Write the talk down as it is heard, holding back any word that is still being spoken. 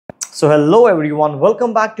So hello everyone,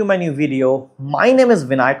 welcome back to my new video. My name is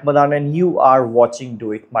Vinayak Madan and you are watching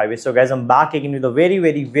Do It My Way. So guys, I'm back again with a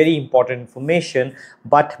very important information.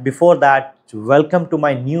 But before that, welcome to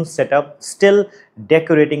my new setup. Still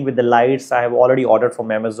decorating with the lights. I have already ordered from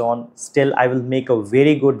Amazon. Still, I will make a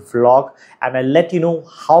very good vlog and I'll let you know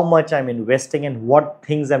how much I'm investing and what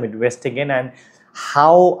things I'm investing in and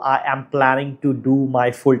how I am planning to do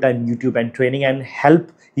my full-time YouTube and training and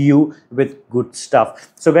help you with good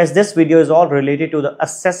stuff. So guys, this video is all related to the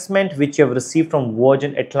assessment which you have received from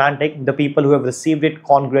Virgin Atlantic. The people who have received it,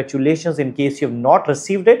 congratulations. In case you have not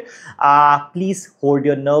received it, please hold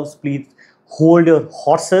your nerves, please hold your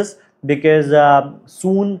horses, because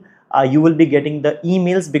soon you will be getting the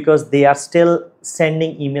emails, because they are still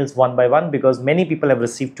sending emails one by one, because many people have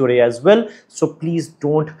received today as well. So please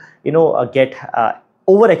don't get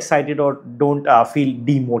overexcited or don't feel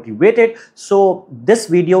demotivated. So this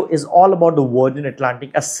video is all about the Virgin Atlantic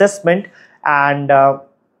assessment, and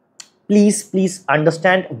please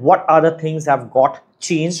understand what other things have got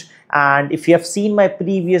changed. And if you have seen my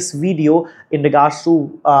previous video in regards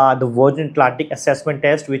to the Virgin Atlantic assessment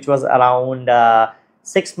test, which was around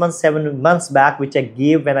 7 months back, which I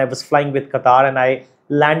gave when I was flying with Qatar, and I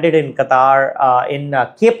landed in Qatar in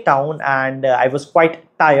Cape Town, and I was quite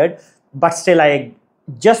tired, but still I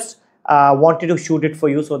just wanted to shoot it for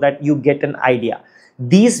you so that you get an idea.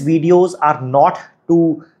 These videos are not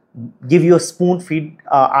to give you a spoon feed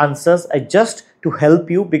answers, just to help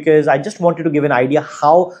you, because I just wanted to give an idea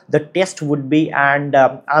how the test would be, and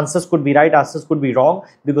answers could be right, answers could be wrong,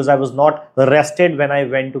 because I was not rested when I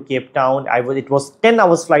went to Cape Town. It was 10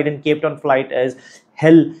 hours flight, and Cape Town flight is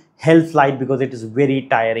hell flight, because it is very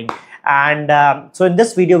tiring. And so in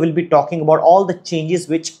this video we'll be talking about all the changes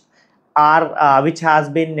which has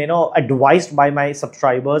been advised by my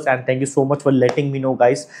subscribers, and thank you so much for letting me know,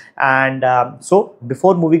 guys. And so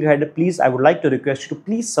before moving ahead, please, I would like to request you to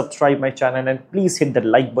please subscribe my channel and please hit the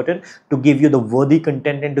like button to give you the worthy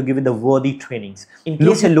content and to give you the worthy trainings. In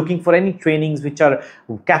case you're looking for any trainings which are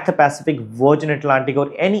Cathay Pacific, Virgin Atlantic,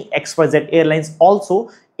 or any XYZ airlines, also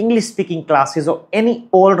English speaking classes, or any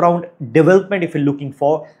all-round development if you're looking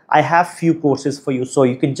for, I have few courses for you. So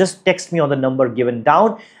you can just text me on the number given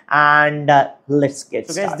down, and let's get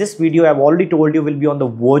started. So guys, this video I've already told you will be on the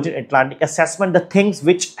Virgin Atlantic assessment, the things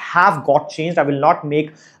which have got changed. I will not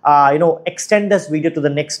make extend this video to the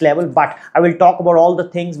next level, but I will talk about all the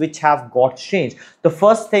things which have got changed. The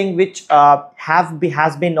first thing which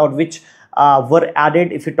has been or which were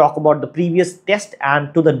added, if you talk about the previous test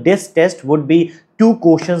and to this test, would be two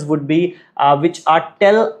questions would be which are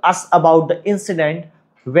tell us about the incident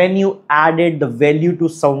when you added the value to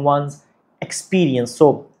someone's experience.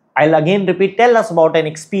 So I'll again repeat, tell us about an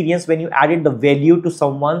experience when you added the value to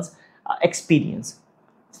someone's experience.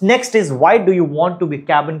 Next is, why do you want to be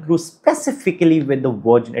cabin crew specifically with the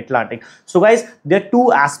Virgin Atlantic? So guys, there are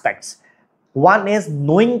two aspects. One is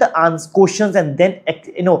knowing the questions and then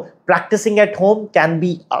practicing at home can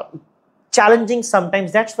be challenging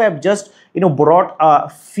sometimes. That's why I've just brought a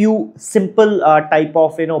few simple type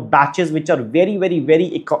of batches which are very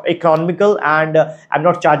economical, and I'm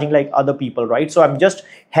not charging like other people, right? So I'm just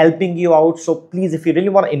helping you out. So please, if you really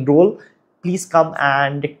want to enroll, please come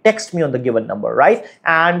and text me on the given number, right?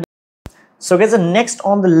 And so guys, the next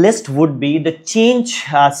on the list would be the change,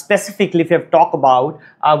 specifically if you have talked about,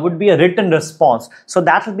 would be a written response. So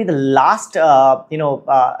that will be the last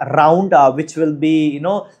round, which will be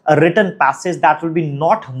a written passage that will be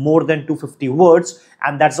not more than 250 words,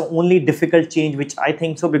 and that's the only difficult change which I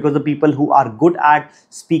think so, because the people who are good at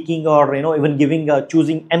speaking or even giving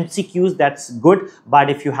choosing MCQs, that's good, but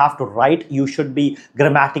if you have to write, you should be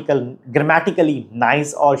grammatically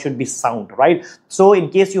nice or should be sound, right? So in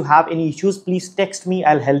case you have any issues, please text me,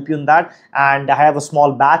 I'll help you in that. And I have a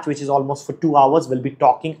small batch which is almost for 2 hours. We'll be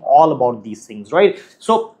talking all about these things, right?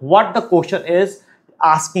 So what the question is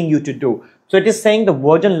asking you to do. So it is saying the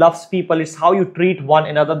Virgin loves people. It's how you treat one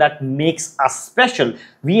another that makes us special.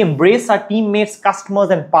 We embrace our teammates, customers,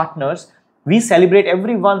 and partners. We celebrate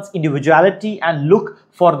everyone's individuality and look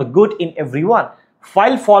for the good in everyone,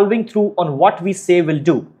 while following through on what we say we'll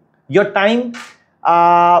do. Your time,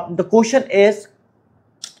 the question is,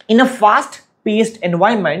 in a fast-paced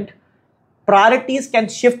environment, priorities can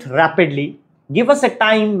shift rapidly. Give us a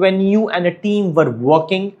time when you and a team were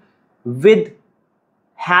working with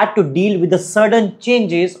had to deal with the sudden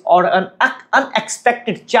changes or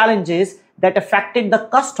unexpected challenges that affected the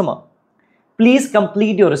customer. Please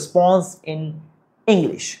complete your response in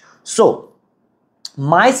English. So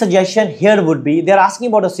my suggestion here would be, they're asking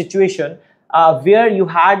about a situation where you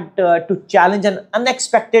had to challenge an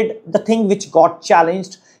unexpected, the thing which got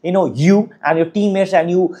challenged you and your teammates, and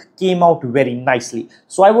you came out very nicely.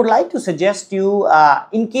 So I would like to suggest you,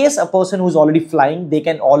 in case a person who's already flying, they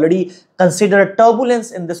can already consider a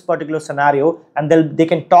turbulence in this particular scenario, and they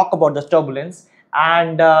can talk about the turbulence.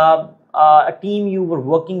 And a team you were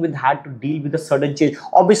working with had to deal with a sudden change.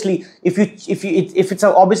 Obviously, if it's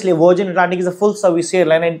obviously a Virgin Atlantic is a full service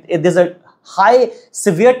airline, and if there's a high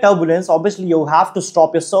severe turbulence, obviously you have to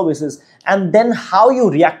stop your services. And then how you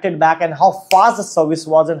reacted back, and how fast the service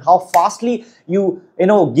was, and how fastly you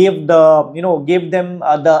gave them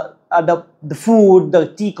the food,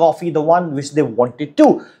 the tea, coffee, the one which they wanted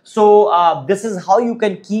to. So this is how you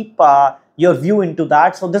can keep your view into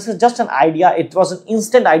that. So this is just an idea. It was an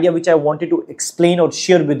instant idea which I wanted to explain or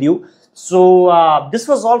share with you. So this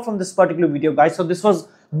was all from this particular video, guys. So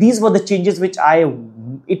these were the changes which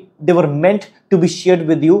they were meant to be shared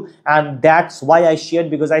with you, and that's why I shared,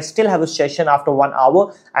 because I still have a session after 1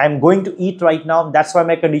 hour. I am going to eat right now. That's why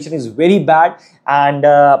my condition is very bad.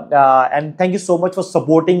 And thank you so much for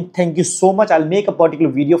supporting. Thank you so much. I'll make a particular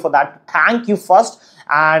video for that. Thank you first.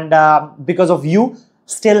 And because of you,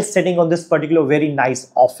 still sitting on this particular very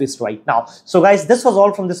nice office right now. So guys, this was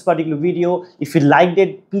all from this particular video. If you liked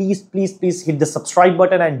it, please hit the subscribe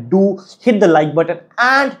button, and do hit the like button,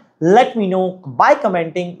 and let me know by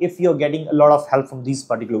commenting if you're getting a lot of help from these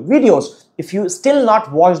particular videos. If you still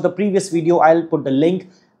not watched the previous video, I'll put the link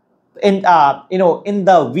in in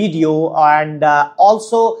the video, and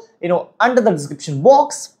also under the description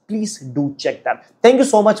box. Please do check that. Thank you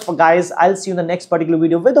so much guys. I'll see you in the next particular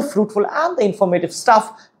video with the fruitful and the informative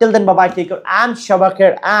stuff. Till then, bye bye, take care, and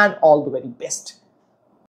Shabakir, and all the very best.